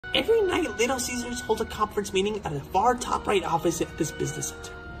Every night, Little Caesars hold a conference meeting at the far top right office at this business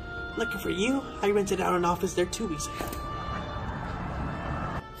center. Looking for you, I rented out an office there 2 weeks ago.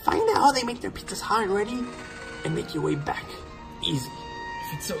 Find out how they make their pizzas hot and ready, and make your way back. Easy.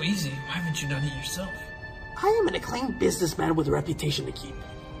 If it's so easy, why haven't you done it yourself? I am an acclaimed businessman with a reputation to keep.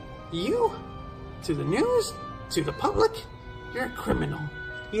 You, to the news, to the public, you're a criminal.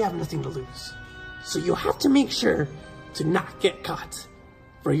 You have nothing to lose. So you have to make sure to not get caught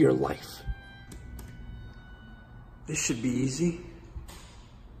for your life. This should be easy.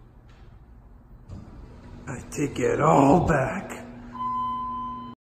 I take it all back.